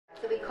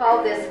So we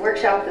call this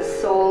workshop the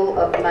Soul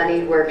of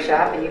Money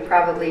Workshop, and you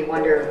probably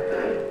wonder,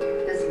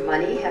 does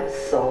money have a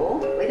soul?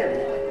 Wait a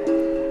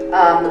minute.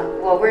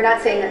 Well, we're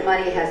not saying that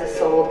money has a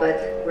soul,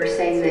 but we're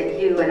saying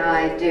that you and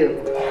I do,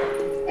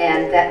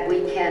 and that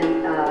we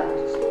can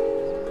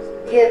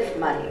give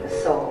money a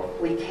soul.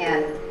 We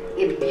can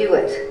imbue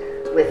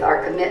it with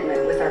our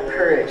commitment, with our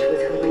courage,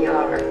 with who we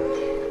are.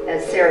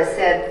 As Sarah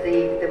said,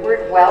 the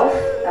word wealth,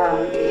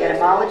 the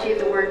etymology of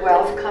the word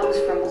wealth comes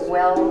from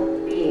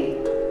well-being.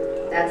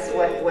 That's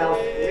what wealth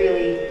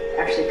really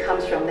actually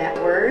comes from, that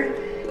word,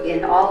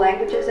 in all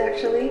languages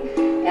actually.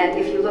 And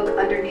if you look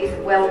underneath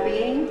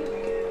well-being,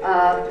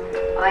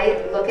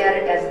 I look at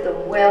it as the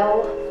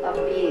well of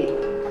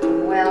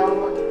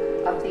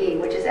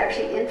being, which is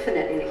actually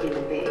infinite in a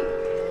human being.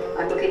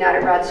 I'm looking out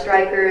at Rod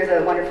Stryker,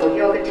 the wonderful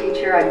yoga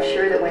teacher. I'm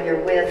sure that when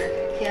you're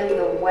with him,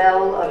 the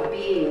well of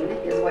being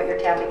is what you're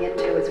tapping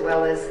into, as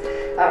well as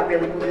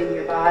really moving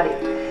your body.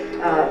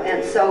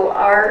 And so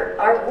our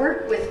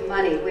work with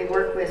money, we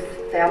work with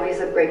families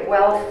of great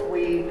wealth.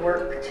 We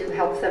work to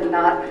help them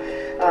not,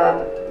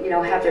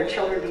 have their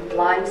children be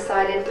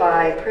blindsided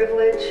by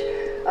privilege.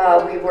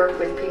 We work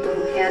with people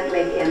who can't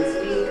make ends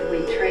meet.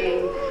 We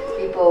train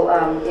people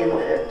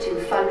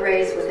to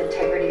fundraise with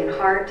integrity and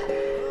heart.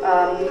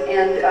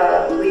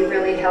 And we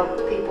really help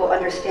people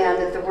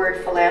understand that the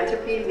word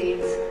philanthropy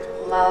means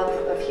love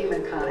of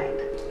humankind.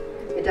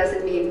 It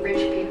doesn't mean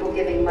rich people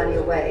giving money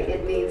away.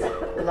 It means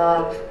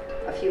love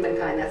of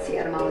humankind. That's the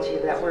etymology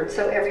of that word.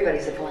 So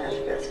everybody's a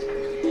philanthropist.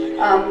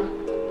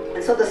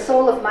 And so the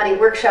Soul of Money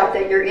workshop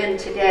that you're in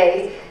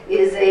today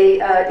is a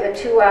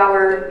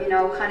 2-hour,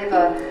 kind of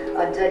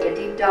a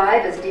deep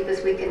dive, as deep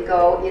as we can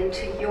go,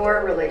 into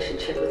your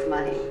relationship with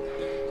money.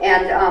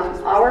 And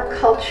our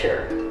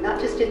culture,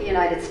 not just in the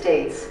United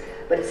States,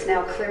 but it's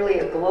now clearly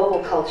a global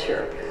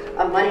culture,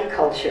 a money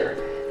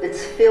culture,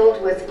 that's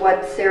filled with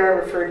what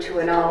Sarah referred to,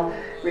 and I'll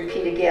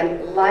repeat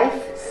again,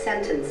 life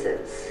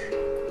sentences.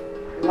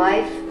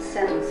 Life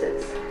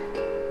sentences.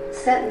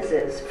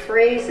 Sentences,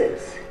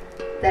 phrases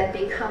that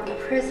become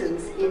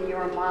prisons in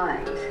your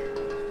mind.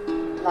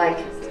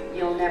 Like,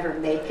 you'll never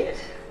make it.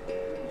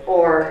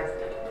 Or,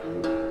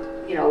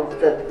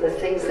 the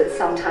things that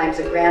sometimes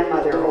a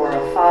grandmother or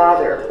a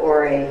father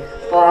or a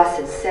boss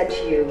has said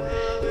to you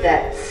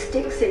that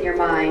sticks in your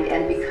mind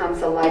and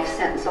becomes a life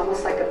sentence,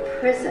 almost like a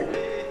prison,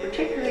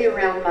 particularly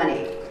around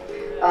money.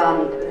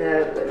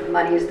 The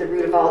money is the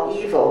root of all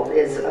evil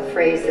is a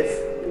phrase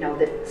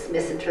that's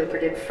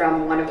misinterpreted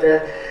from one of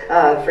the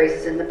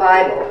phrases in the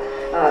Bible.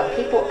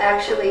 People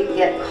actually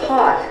get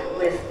caught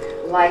with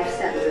life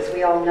sentences.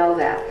 We all know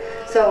that.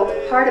 So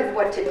part of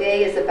what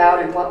today is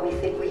about, and what we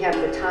think we have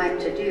the time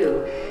to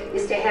do,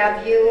 is to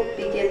have you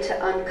begin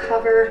to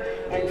uncover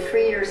and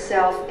free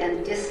yourself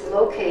and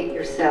dislocate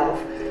yourself,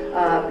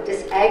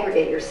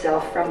 disaggregate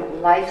yourself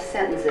from life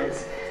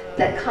sentences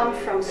that come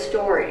from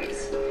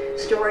stories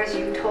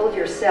you've told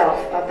yourself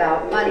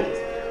about money,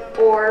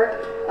 or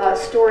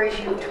stories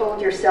you've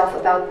told yourself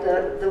about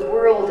the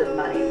world of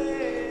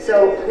money.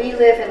 So we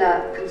live in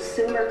a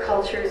consumer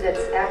culture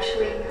that's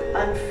actually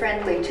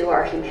unfriendly to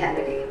our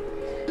humanity.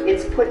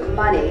 It's put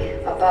money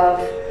above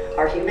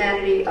our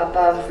humanity,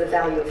 above the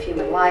value of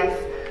human life,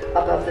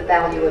 above the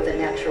value of the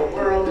natural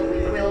world.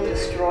 We will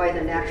destroy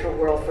the natural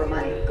world for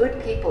money.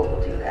 Good people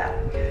will do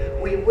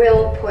that. We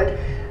will put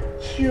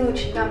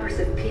huge numbers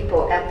of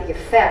people at the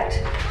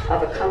effect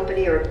of a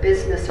company or a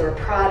business or a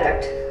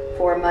product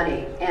for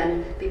money,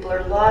 and people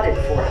are lauded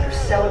for it or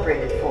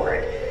celebrated for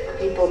it.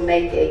 People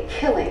make a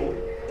killing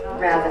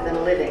rather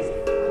than living.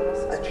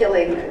 A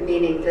killing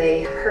meaning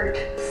they hurt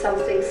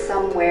something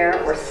somewhere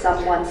or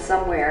someone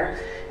somewhere,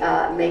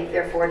 make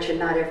their fortune.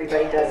 Not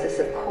everybody does this,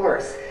 of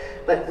course,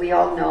 but we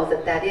all know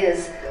that that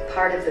is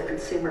part of the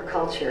consumer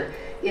culture,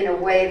 in a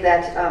way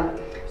that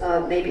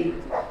maybe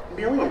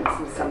millions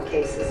in some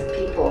cases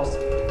people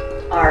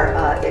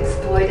are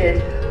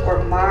exploited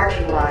or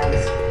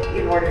marginalized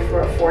in order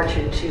for a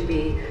fortune to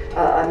be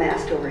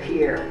amassed over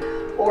here.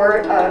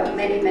 Or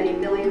many, many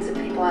millions of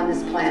people on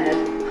this planet,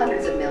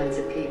 hundreds of millions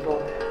of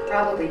people,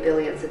 probably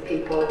billions of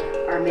people,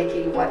 are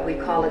making what we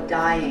call a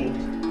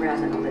dying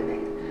rather than a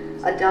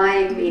living. A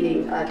dying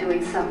meaning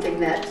doing something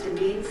that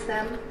demeans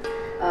them,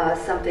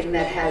 something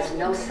that has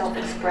no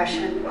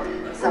self-expression,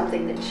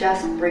 something that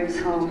just brings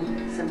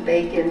home some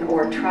bacon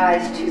or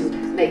tries to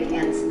make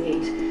ends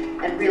meet.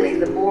 And really,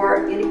 the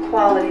more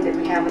inequality that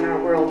we have in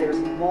our world, there's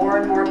more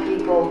and more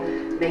people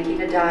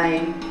making a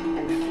dying,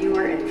 and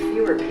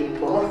fewer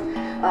people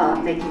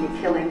making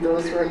a killing,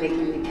 those who are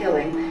making the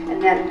killing,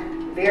 and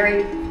then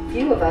very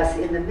few of us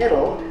in the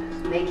middle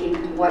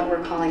making what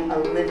we're calling a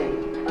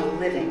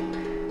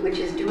living, which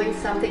is doing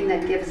something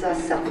that gives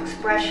us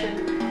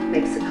self-expression,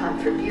 makes a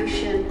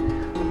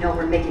contribution. We know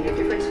we're making a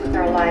difference with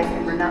our life,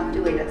 and we're not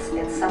doing it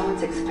at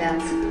someone's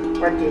expense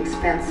or at the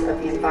expense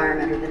of the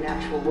environment or the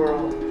natural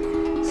world.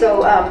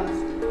 So,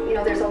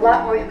 there's a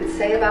lot more you could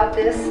say about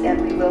this,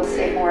 and we will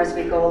say more as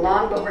we go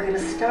along, but we're going to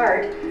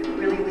start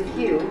really with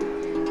you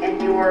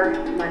and your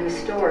money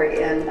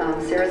story. And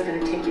Sarah's going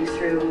to take you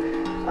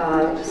through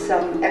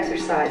some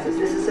exercises.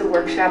 This is a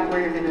workshop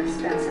where you're going to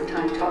spend some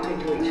time talking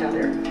to each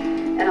other.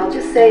 And I'll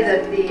just say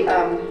that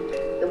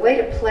the way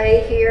to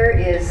play here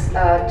is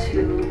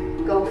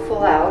to go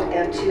full out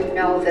and to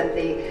know that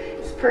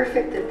it's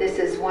perfect that this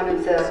is one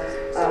of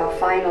the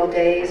final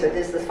days, or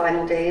this is the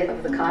final day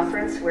of the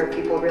conference where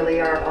people really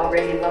are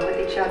already in love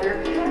with each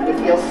other. They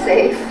feel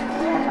safe.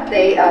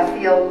 They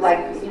feel like,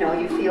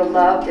 you feel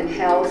loved and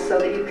held, so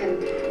that you can,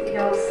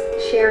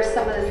 share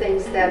some of the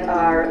things that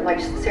are, like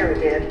Sarah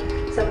did,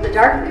 some of the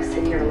darkness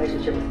in your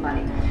relationship with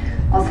money.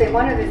 I'll say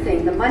one other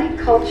thing. The money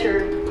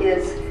culture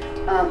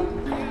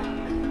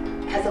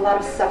has a lot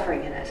of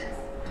suffering in it.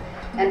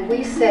 And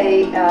we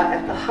say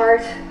at the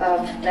heart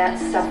of that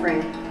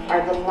suffering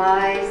are the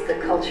lies the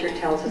culture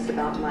tells us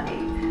about money.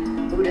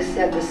 Buddha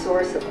said the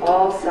source of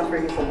all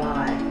suffering is a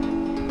lie.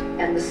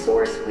 And the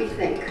source, we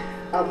think,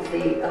 of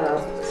the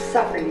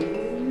suffering,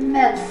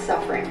 immense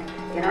suffering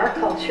in our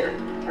culture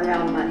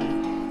around money,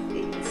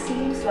 it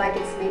seems like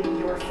it's maybe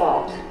your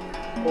fault,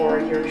 or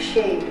you're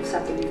ashamed of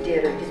something you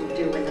did or didn't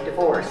do in the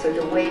divorce, or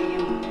the way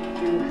you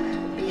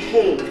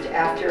behaved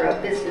after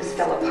a business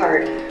fell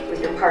apart with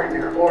your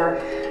partner, or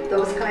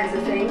those kinds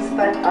of things.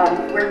 But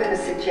we're going to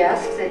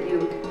suggest that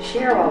you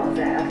share all of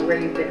that, where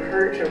you've been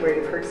hurt or where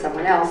you've hurt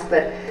someone else,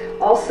 but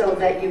also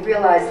that you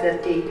realize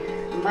that the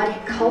money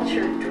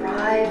culture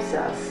drives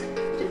us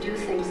to do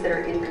things that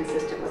are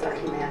inconsistent with our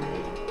humanity.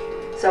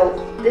 So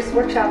this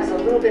workshop is a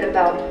little bit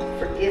about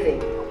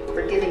forgiving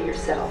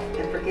yourself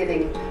and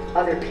forgiving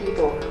other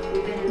people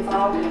who've been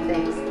involved in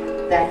things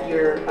that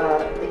you're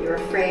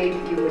afraid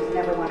you would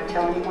never want to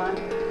tell anyone,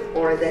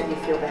 or that you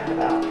feel bad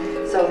about.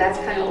 So that's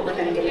kind of what we're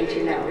going to get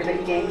into now.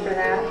 Everybody game for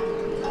that?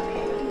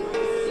 Okay.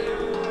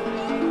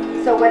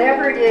 So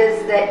whatever it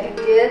is that you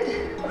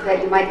did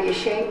that you might be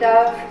ashamed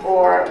of,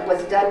 or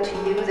was done to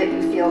you that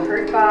you feel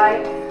hurt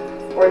by,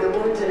 or the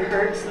wounds and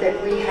hurts that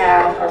we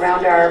have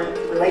around our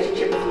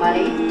relationship with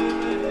money,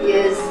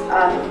 is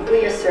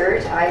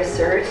I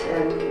assert,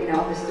 and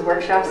this is a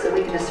workshop so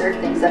we can assert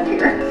things up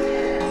here,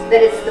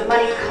 that it's the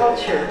money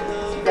culture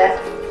that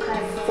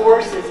kind of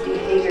forces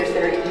behaviors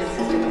that are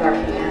inconsistent with our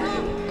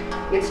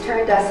humanity. It's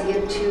turned us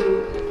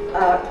into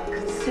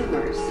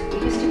consumers. We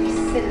used to be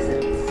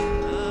citizens.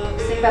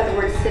 Think about the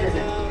word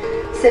citizen.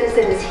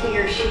 Citizen is he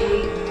or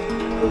she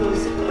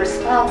who's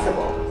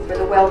responsible for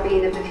the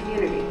well-being of the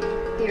community.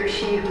 He or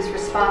she who's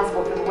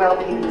responsible for the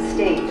well-being of the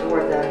state,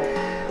 or the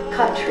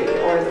country,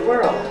 or the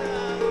world.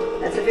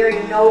 That's a very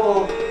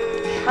noble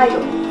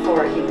title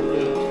for a human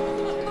being.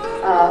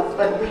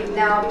 But we've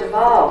now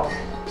devolved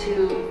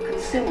to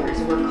consumers.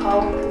 We're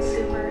called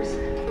consumers.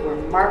 We're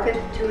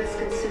marketed to as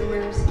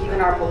consumers.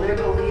 Even our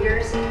political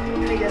leaders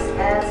treat us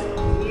as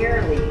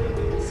merely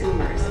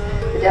consumers.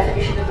 The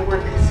definition of the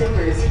word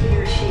consumer is he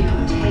or she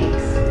who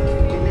takes,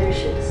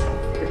 diminishes,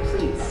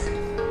 depletes,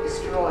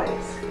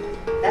 destroys.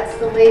 That's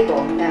the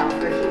label now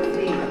for a human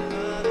being.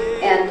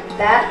 And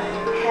that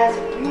has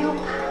real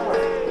power.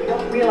 We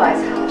don't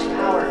realize how much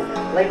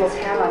power labels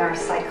have on our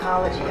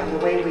psychology, on the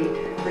way we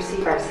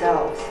perceive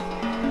ourselves.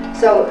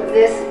 So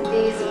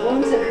these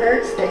wounds and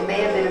hurts that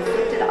may have been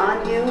inflicted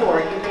on you, or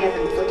you may have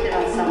inflicted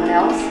on someone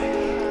else,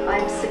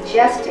 I'm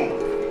suggesting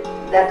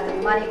that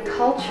the money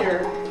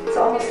culture is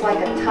almost like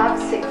a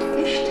toxic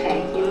fish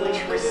tank in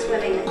which we're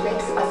swimming. It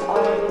makes us all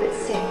a little bit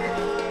sick.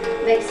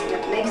 It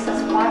makes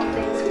us want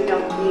things we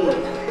don't need.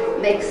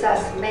 Makes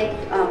us make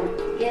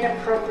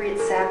inappropriate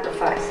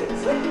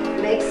sacrifices.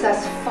 Makes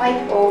us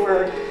fight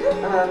over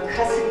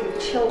custody of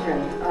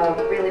children,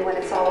 really, when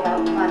it's all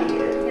about money.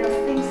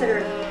 Things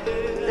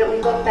that we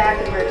look back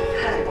and we're,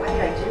 God, why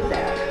did I do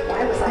that?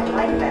 Why was I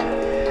like that?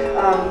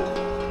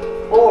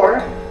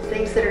 Or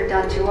things that are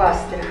done to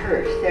us that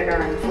hurt, that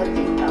are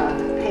inflicting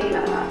pain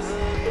on us.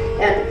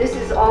 And this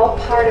is all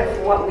part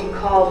of what we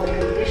call the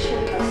condition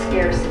of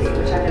scarcity,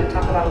 which I'm going to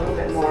talk about a little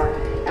bit more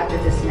after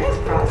this next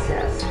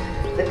process.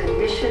 The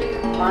condition,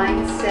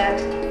 mindset,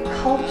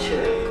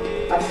 culture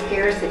of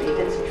scarcity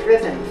that's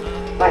driven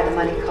by the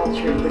money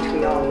culture in which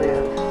we all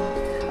live.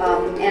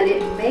 And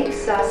it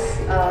makes us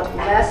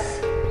less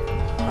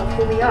of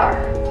who we are.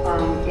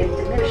 It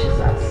diminishes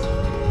us.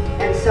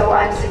 And so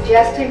I'm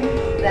suggesting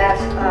that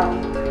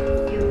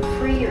you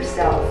free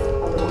yourself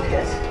a little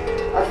bit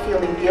of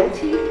feeling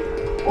guilty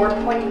or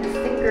pointing the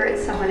finger at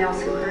someone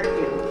else who hurt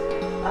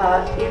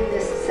you in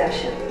this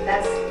session.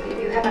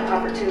 You have an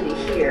opportunity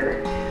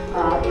here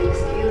in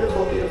this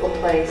beautiful, beautiful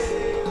place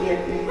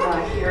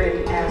here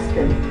in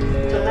Aspen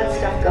to let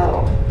stuff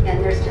go.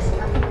 And there's just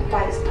nothing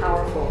quite as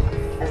powerful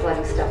as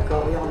letting stuff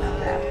go. We all know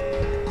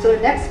that. So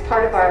the next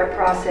part of our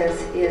process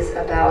is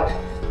about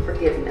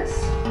forgiveness.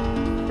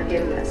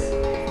 Forgiveness.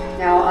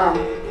 Now,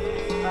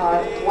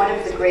 one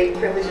of the great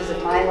privileges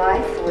of my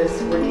life was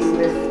working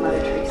with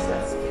Mother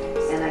Teresa.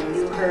 And I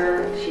knew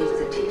her. She was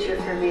a teacher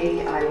for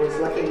me. I was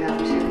lucky enough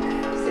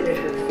to sit at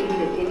her feet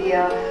in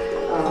India.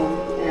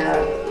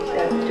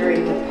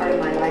 During the part of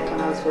my life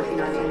when I was working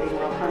on ending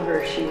world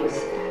hunger, she was,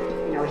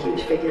 a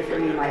huge figure for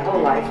me my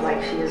whole life,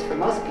 like she is for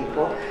most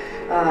people.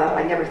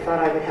 I never thought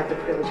I would have the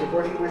privilege of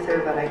working with her,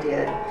 but I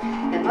did.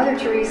 And Mother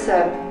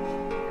Teresa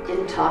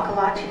didn't talk a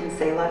lot, she didn't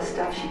say a lot of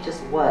stuff, she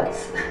just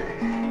was.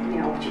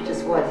 She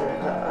just was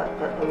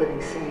a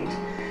living saint.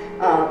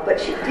 But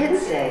she did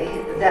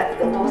say that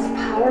the most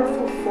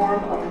powerful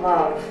form of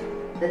love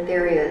that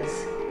there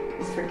is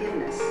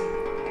forgiveness.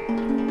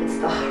 It's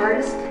the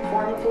hardest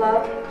form of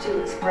love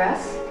to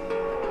express,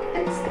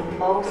 and it's the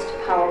most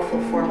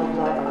powerful form of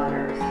love on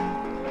earth.